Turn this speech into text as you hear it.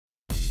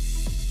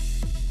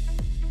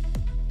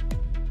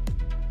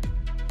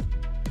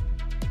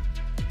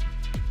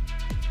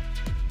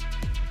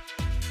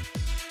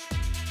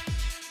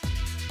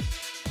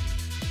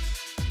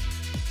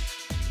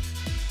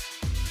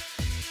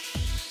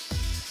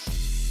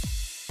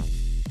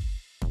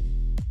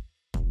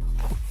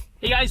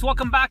Hey guys,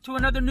 welcome back to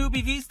another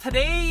Newbie Views.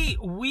 Today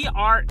we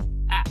are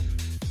at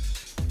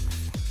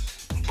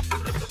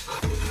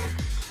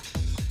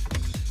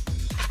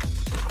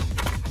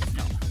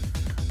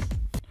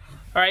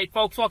Alright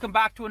folks, welcome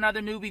back to another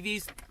Newbie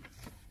Views.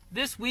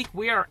 This week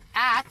we are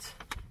at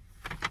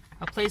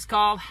a place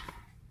called,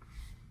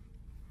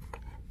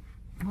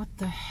 what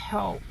the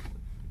hell?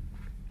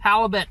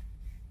 Halibut.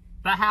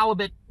 The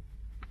Halibut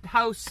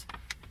house.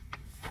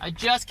 I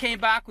just came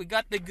back. We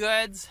got the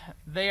goods.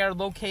 They are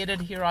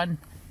located here on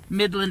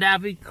Midland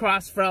Avenue,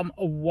 across from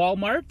a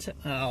Walmart.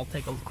 I'll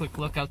take a quick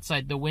look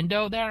outside the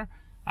window there.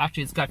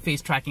 Actually, it's got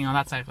face tracking on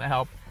that side to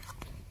help.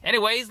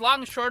 Anyways, long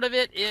and short of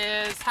it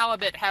is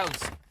Halibut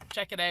House.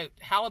 Check it out.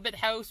 Halibut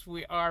House.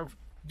 We are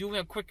doing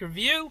a quick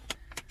review.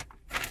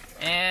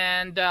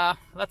 And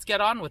let's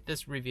get on with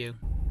this review.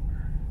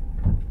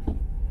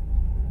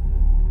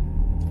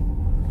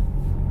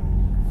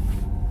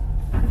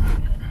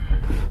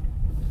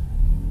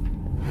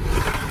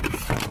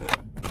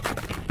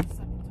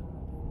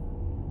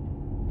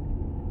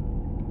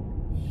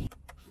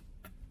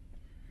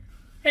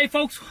 Hey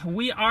folks,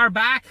 we are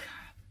back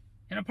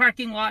in a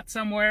parking lot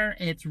somewhere.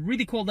 It's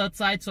really cold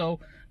outside, so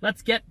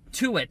let's get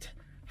to it.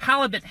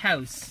 Halibut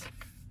House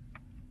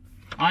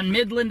on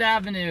Midland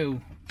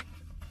Avenue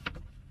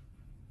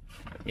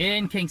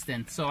in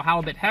Kingston. So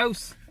Halibut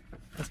House.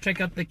 Let's check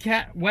out the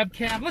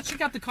webcam. Let's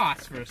check out the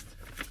cost first.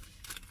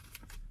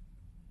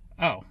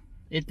 Oh,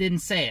 it didn't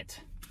say it.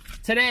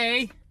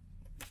 Today,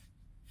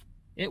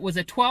 it was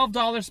a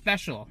 $12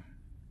 special.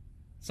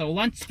 So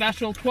lunch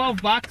special,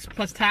 12 bucks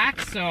plus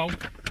tax, so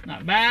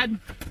not bad.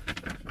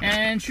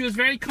 And she was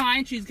very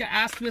kind. She's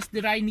asked us,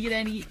 did I need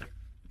any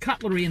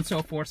cutlery and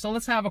so forth. So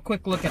let's have a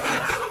quick look at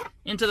this.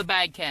 Into the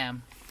bag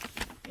cam.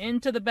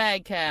 Into the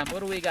bag cam.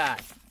 What do we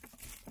got?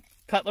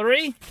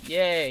 Cutlery?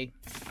 Yay.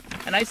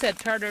 And I said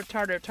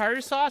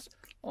tartar sauce.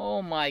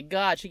 Oh my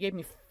God, she gave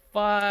me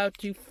 5.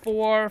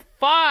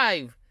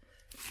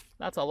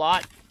 That's a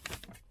lot.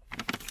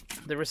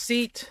 The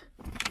receipt.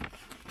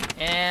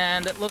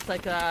 And it looks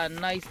like a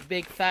nice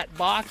big fat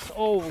box.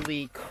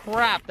 Holy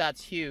crap,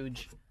 that's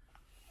huge.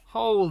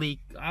 Holy,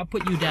 I'll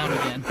put you down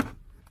again.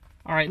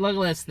 All right, look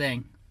at this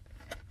thing.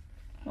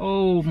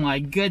 Oh my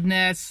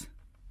goodness.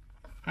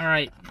 All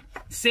right,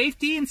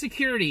 safety and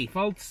security,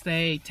 folks.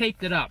 They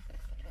taped it up.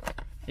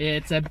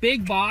 It's a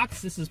big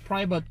box. This is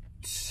probably about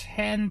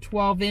 10,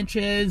 12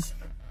 inches,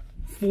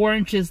 4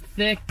 inches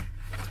thick,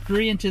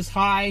 3 inches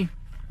high.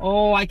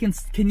 Oh,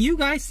 can you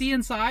guys see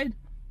inside?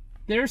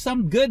 There's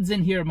some goods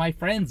in here, my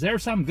friends.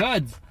 There's some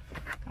goods.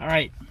 All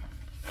right.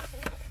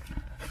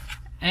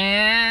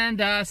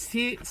 And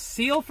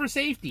seal for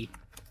safety.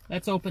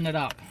 Let's open it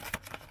up.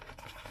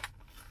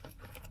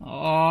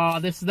 Oh,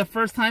 this is the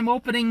first time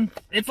opening.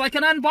 It's like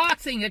an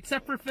unboxing,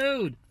 except for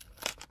food.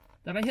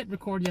 Did I hit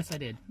record? Yes, I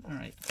did. All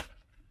right.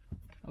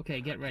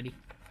 Okay, get ready.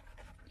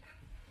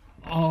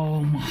 Oh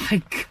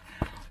my God.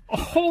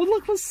 Oh,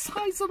 look the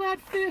size of that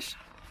fish.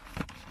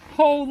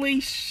 Holy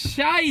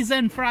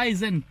shizen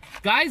friesen.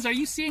 Guys, are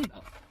you seeing?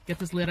 Oh, get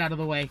this lid out of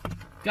the way.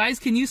 Guys,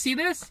 can you see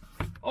this?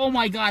 Oh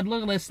my God,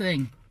 look at this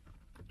thing.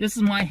 This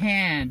is my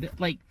hand.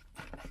 Like,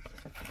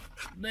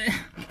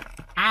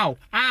 ow,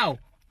 ow.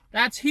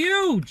 That's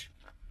huge.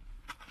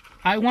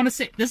 I want to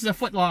say, this is a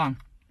foot long.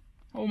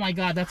 Oh my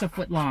God, that's a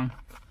foot long.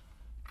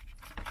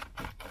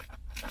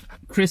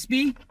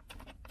 Crispy.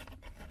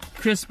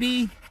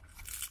 Crispy.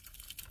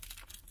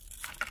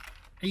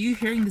 Are you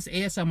hearing this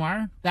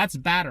ASMR? That's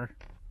batter.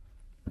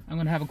 I'm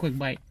gonna have a quick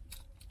bite.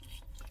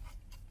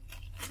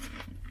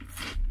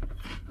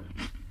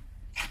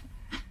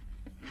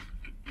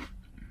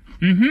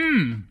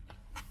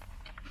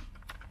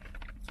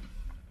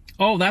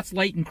 Oh, that's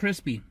light and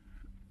crispy.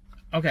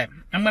 Okay,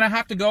 I'm gonna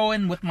have to go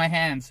in with my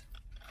hands.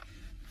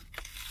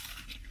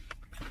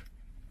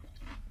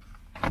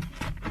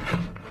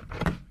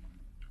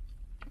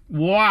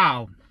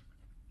 Wow.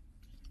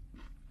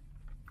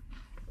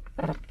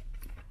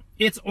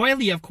 It's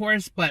oily, of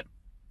course, but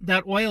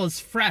that oil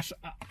is fresh.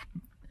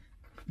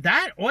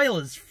 That oil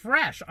is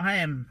fresh. I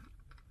am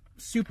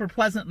super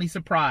pleasantly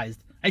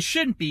surprised. I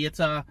shouldn't be. It's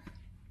a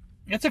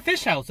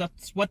fish house.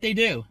 That's what they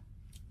do.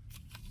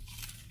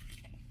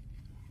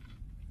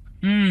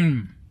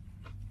 Can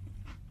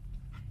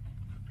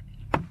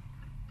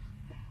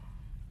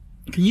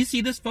you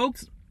see this,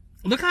 folks?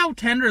 Look how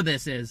tender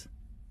this is.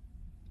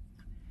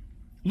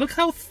 Look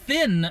how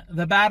thin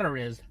the batter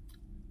is.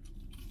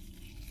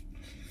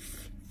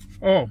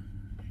 Oh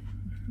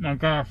my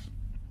gosh.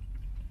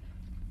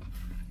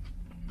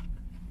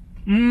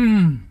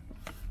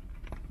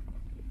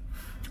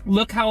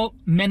 Look how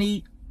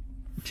many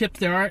chips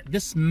there are.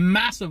 This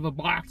massive a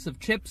box of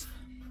chips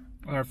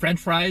or French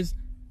fries.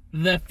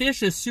 The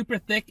fish is super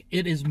thick.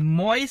 It is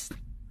moist.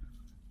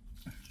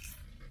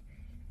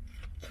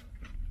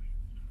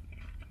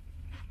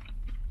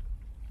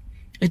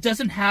 It does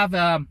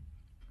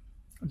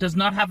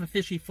not have a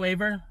fishy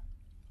flavor.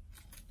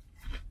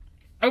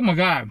 Oh my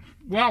God,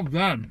 well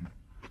done.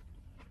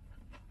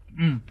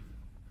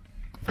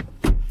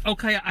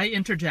 Okay, I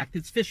interject.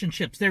 It's fish and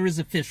chips. There is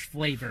a fish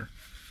flavor.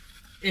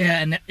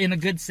 Yeah, in a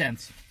good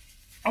sense.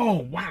 Oh,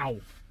 wow.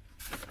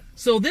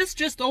 So this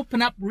just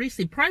opened up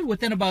recently, probably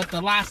within about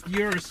the last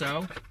year or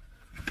so.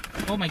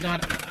 Oh my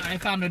God, I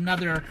found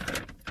another.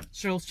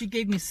 So she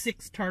gave me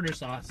 6 tartar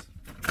sauce.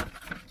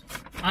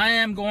 I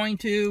am going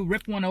to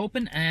rip one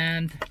open,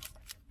 and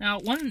now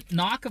one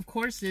knock, of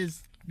course,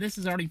 is this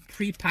is already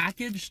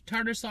pre-packaged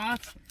tartar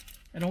sauce.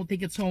 I don't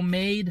think it's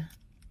homemade.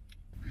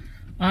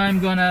 I'm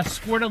gonna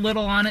squirt a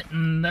little on it,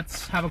 and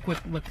let's have a quick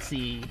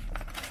look-see.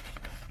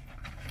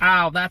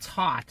 Ow, that's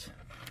hot.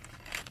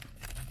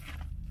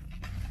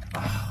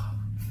 Oh,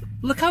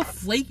 look how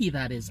flaky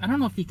that is. I don't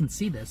know if you can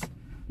see this.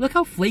 Look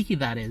how flaky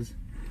that is.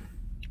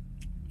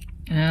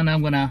 And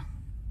I'm gonna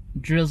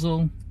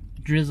drizzle.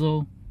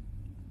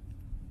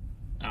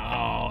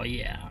 Oh,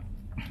 yeah.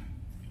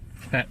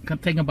 Okay, come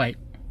take a bite.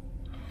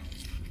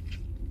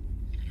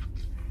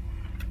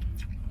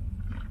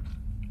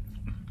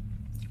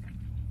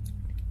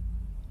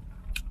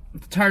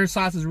 The tartar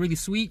sauce is really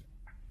sweet.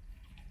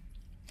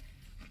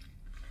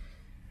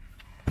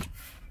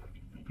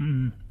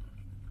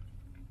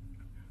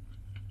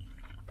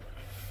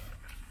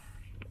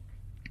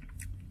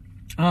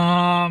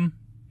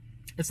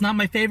 It's not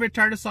my favorite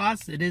tartar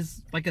sauce. It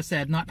is, like I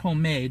said, not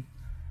homemade.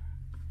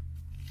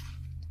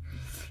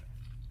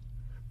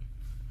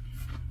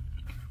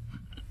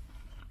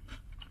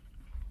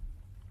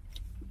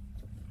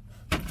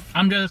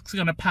 I'm just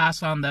gonna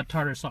pass on that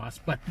tartar sauce,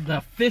 but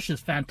the fish is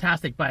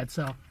fantastic by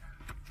itself.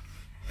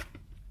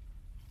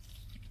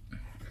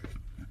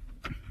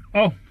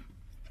 Oh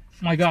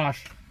my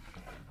gosh.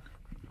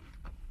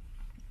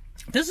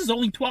 This is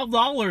only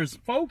 $12,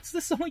 folks.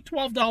 This is only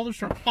 $12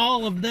 for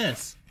all of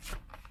this.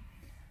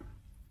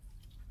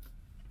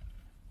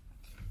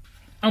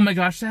 Oh my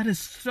gosh, that is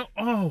so,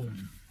 oh.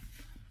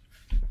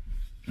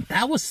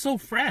 That was so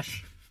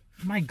fresh.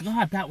 My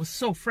God, that was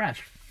so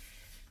fresh.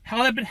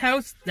 Halibut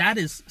House, that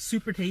is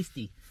super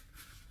tasty.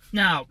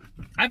 Now,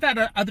 I've had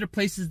other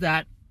places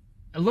that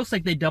it looks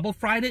like they double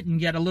fried it and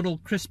get a little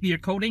crispier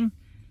coating.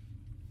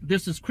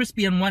 This is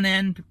crispy on one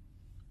end,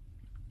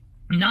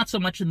 not so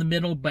much in the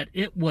middle, but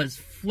it was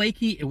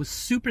flaky. It was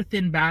super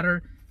thin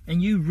batter,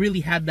 and you really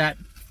had that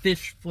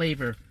fish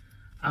flavor.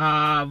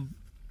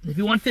 If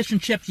you want fish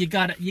and chips, you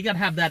gotta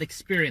have that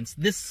experience.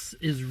 This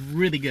is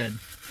really good.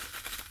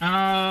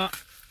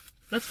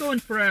 Let's go in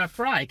for a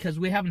fry, because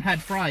we haven't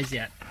had fries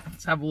yet.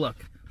 Let's have a look.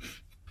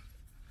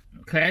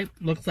 Okay,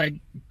 looks like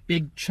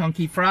big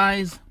chunky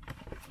fries.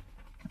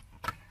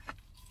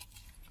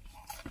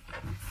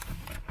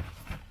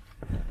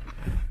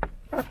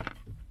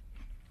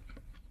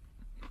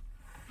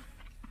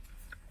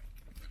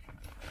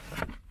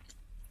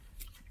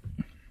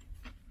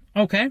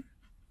 Okay.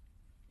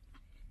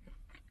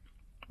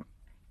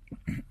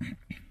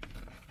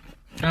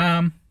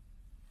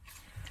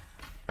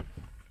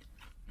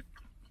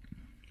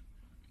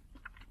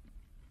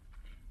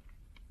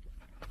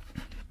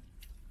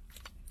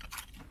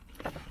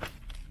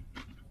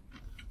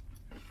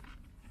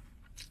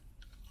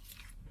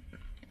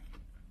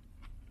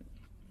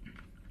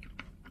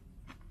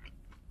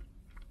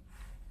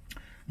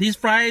 These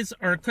fries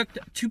are cooked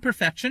to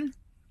perfection.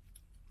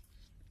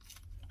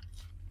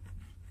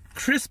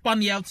 Crisp on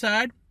the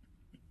outside.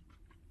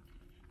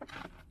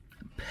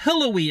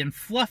 Pillowy and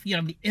fluffy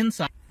on the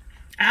inside.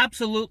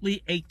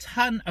 Absolutely a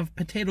ton of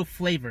potato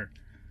flavor.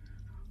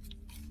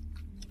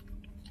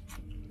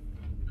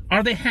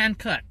 Are they hand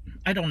cut?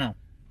 I don't know.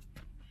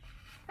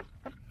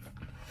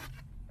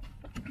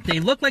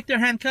 They look like they're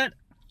hand cut.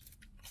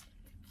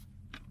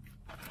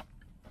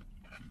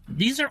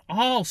 These are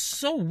all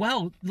so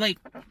well, like,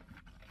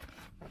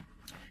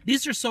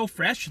 these are so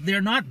fresh.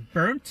 They're not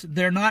burnt.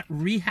 They're not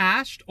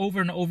rehashed over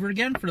and over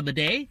again for the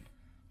day.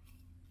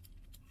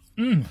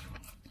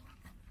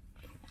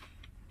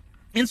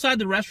 Inside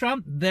the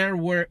restaurant, there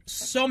were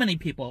so many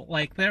people.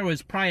 Like, there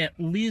was probably at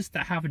least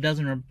a half a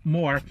dozen or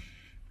more.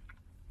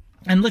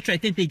 And literally,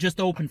 I think they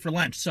just opened for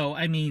lunch. So,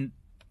 I mean,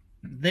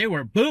 they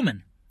were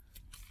booming.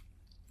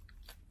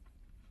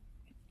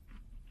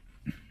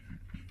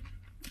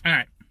 All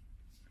right.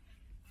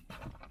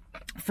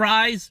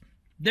 Fries.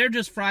 They're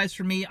just fries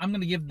for me. I'm going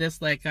to give this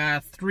like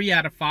a 3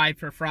 out of 5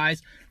 for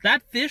fries.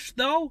 That fish,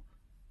 though,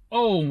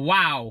 oh,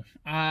 wow.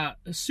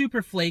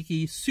 Super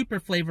flaky, super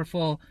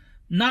flavorful,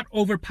 not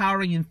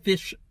overpowering in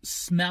fish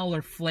smell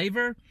or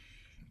flavor.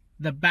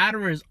 The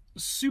batter is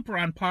super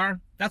on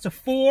par. That's a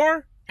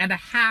 4.5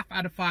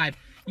 out of 5.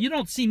 You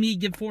don't see me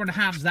give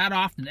 4.5s that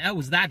often. That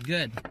was that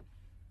good.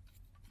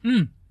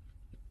 I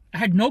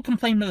had no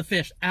complaint with the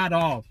fish at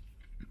all.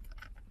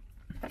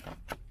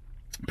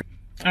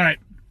 All right.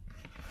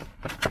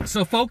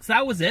 So, folks,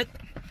 that was it.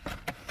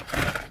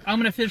 I'm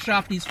going to finish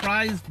off these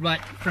fries, but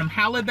from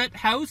Halibut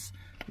House,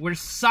 we're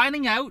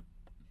signing out.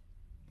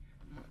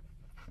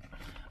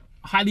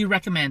 Highly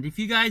recommend. If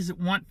you guys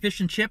want fish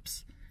and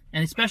chips,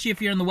 and especially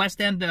if you're in the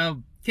west end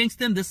of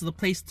Kingston, this is the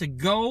place to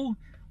go.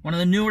 One of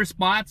the newer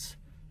spots.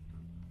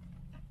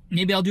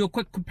 Maybe I'll do a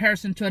quick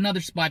comparison to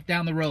another spot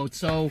down the road.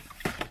 So,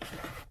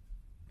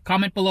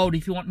 Comment below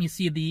if you want me to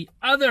see the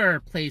other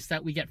place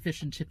that we get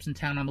fish and chips in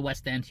town on the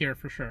West End here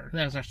for sure.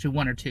 There's actually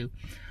one or two.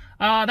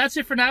 That's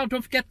it for now.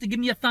 Don't forget to give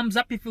me a thumbs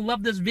up if you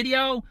love this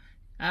video.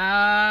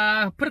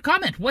 Put a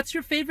comment. What's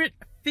your favorite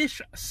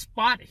fish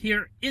spot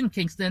here in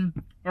Kingston,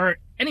 or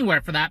anywhere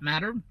for that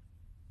matter?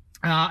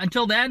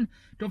 Until then,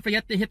 don't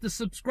forget to hit the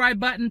subscribe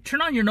button,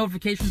 turn on your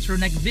notifications for the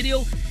next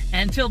video.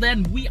 And until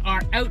then, we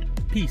are out.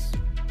 Peace.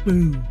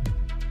 Boom.